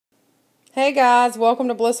Hey guys, welcome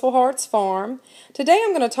to Blissful Hearts Farm. Today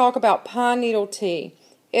I'm going to talk about pine needle tea.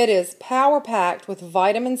 It is power packed with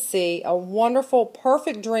vitamin C, a wonderful,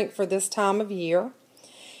 perfect drink for this time of year.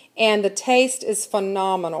 And the taste is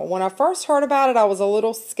phenomenal. When I first heard about it, I was a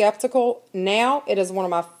little skeptical. Now it is one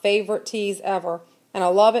of my favorite teas ever. And I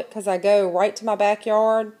love it because I go right to my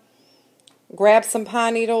backyard, grab some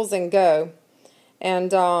pine needles and go.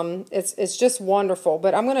 And it's just wonderful.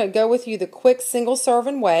 But I'm going to go with you the quick single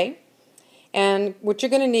serving way. And what you're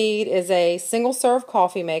going to need is a single serve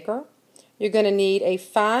coffee maker. You're going to need a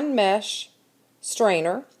fine mesh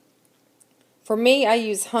strainer. For me, I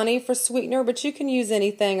use honey for sweetener, but you can use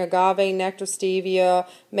anything, agave, nectar, stevia,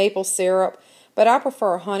 maple syrup. But I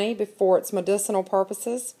prefer honey for its medicinal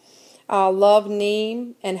purposes. I love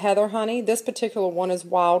neem and heather honey. This particular one is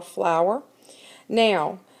wildflower.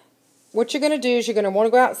 Now, what you're going to do is you're going to want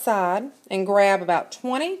to go outside and grab about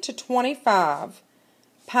 20 to 25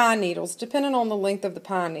 pine needles, depending on the length of the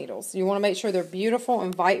pine needles. You want to make sure they're beautiful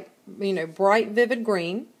and bright, vivid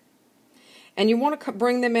green. And you want to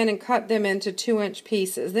bring them in and cut them into 2-inch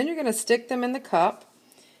pieces. Then you're going to stick them in the cup,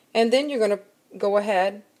 and then you're going to go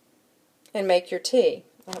ahead and make your tea.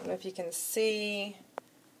 I don't know if you can see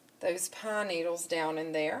those pine needles down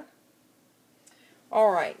in there.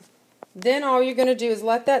 All right. Then all you're going to do is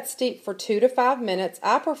let that steep for 2 to 5 minutes.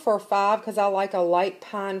 I prefer 5 because I like a light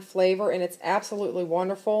pine flavor, and it's absolutely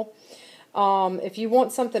wonderful. If you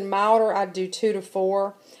want something milder, I'd do 2 to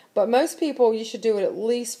 4. But most people, you should do it at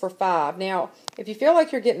least for 5. Now, if you feel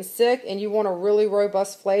like you're getting sick and you want a really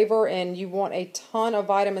robust flavor and you want a ton of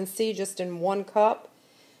vitamin C just in 1 cup,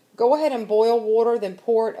 go ahead and boil water, then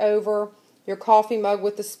pour it over your coffee mug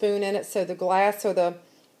with the spoon in it so the glass or the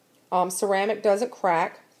ceramic doesn't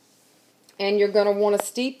crack. And you're going to want to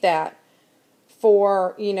steep that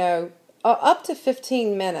for, up to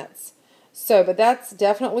 15 minutes. But that's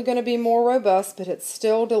definitely going to be more robust, but it's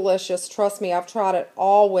still delicious. Trust me, I've tried it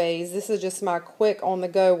always. This is just my quick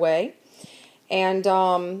on-the-go way. And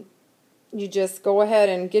you just go ahead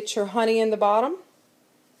and get your honey in the bottom.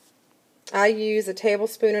 I use 1.5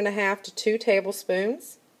 tablespoons to 2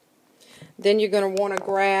 tablespoons. Then you're going to want to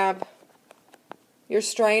grab your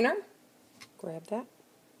strainer. Grab that.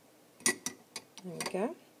 There we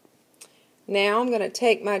go. Now I'm going to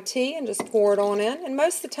take my tea and just pour it on in. And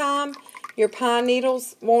most of the time, your pine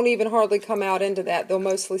needles won't even hardly come out into that. They'll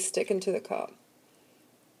mostly stick into the cup.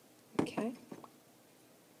 Okay.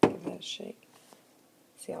 Give that a shake.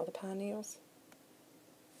 See all the pine needles?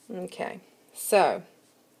 Okay. So,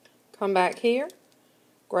 come back here.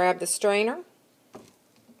 Grab the strainer.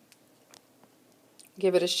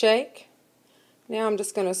 Give it a shake. Now I'm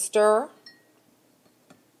just going to stir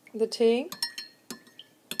the tea.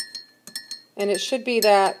 And it should be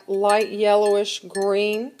that light yellowish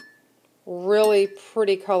green, really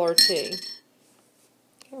pretty color tea.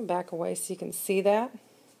 Come back away so you can see that.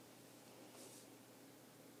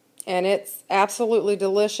 And it's absolutely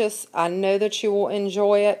delicious. I know that you will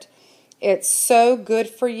enjoy it. It's so good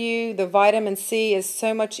for you. The vitamin C is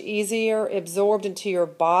so much easier absorbed into your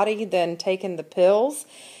body than taking the pills.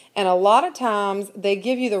 And a lot of times they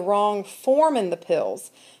give you the wrong form in the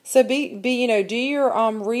pills. So do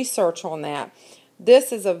your research on that.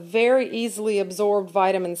 This is a very easily absorbed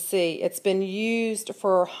vitamin C. It's been used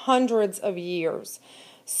for hundreds of years.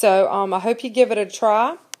 So I hope you give it a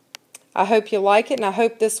try. I hope you like it, and I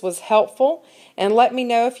hope this was helpful. And let me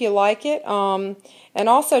know if you like it. And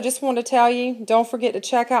also, just want to tell you, don't forget to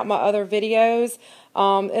check out my other videos.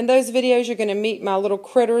 In those videos, you're going to meet my little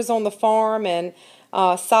critters on the farm, and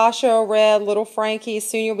Sasha, Red, Little Frankie.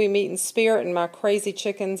 Soon you'll be meeting Spirit and my crazy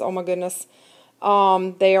chickens. Oh my goodness.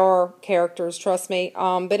 They are characters, trust me.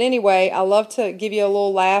 But anyway, I love to give you a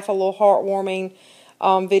little laugh, a little heartwarming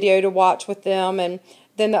video to watch with them. And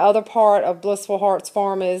then the other part of Blissful Hearts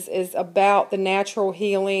Farm is about the natural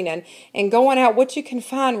healing and going out what you can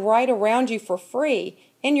find right around you for free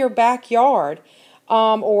in your backyard.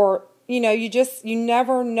 You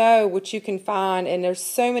never know what you can find, and there's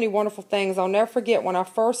so many wonderful things. I'll never forget when I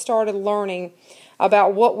first started learning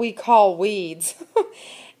about what we call weeds.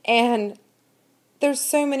 And there's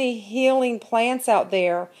so many healing plants out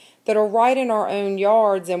there that are right in our own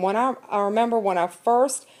yards. And I remember when I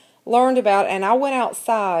first learned about it, and I went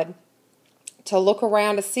outside to look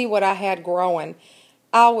around to see what I had growing,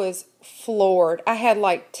 I was floored. I had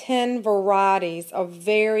like 10 varieties of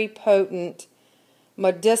very potent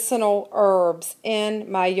medicinal herbs in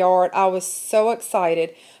my yard. I was so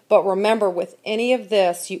excited. But remember, with any of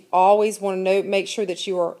this, you always want to make sure that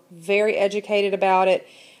you are very educated about it.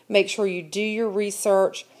 Make sure you do your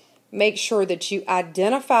research. Make sure that you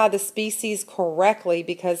identify the species correctly,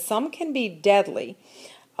 because some can be deadly.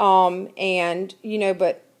 And, you know,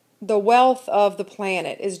 but the wealth of the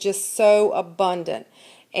planet is just so abundant.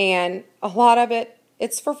 And a lot of it,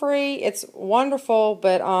 it's for free. It's wonderful.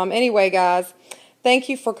 But anyway, guys, thank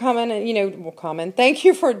you for coming and, thank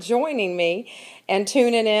you for joining me and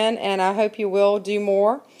tuning in. And I hope you will do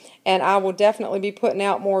more. And I will definitely be putting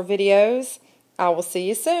out more videos. I will see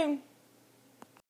you soon.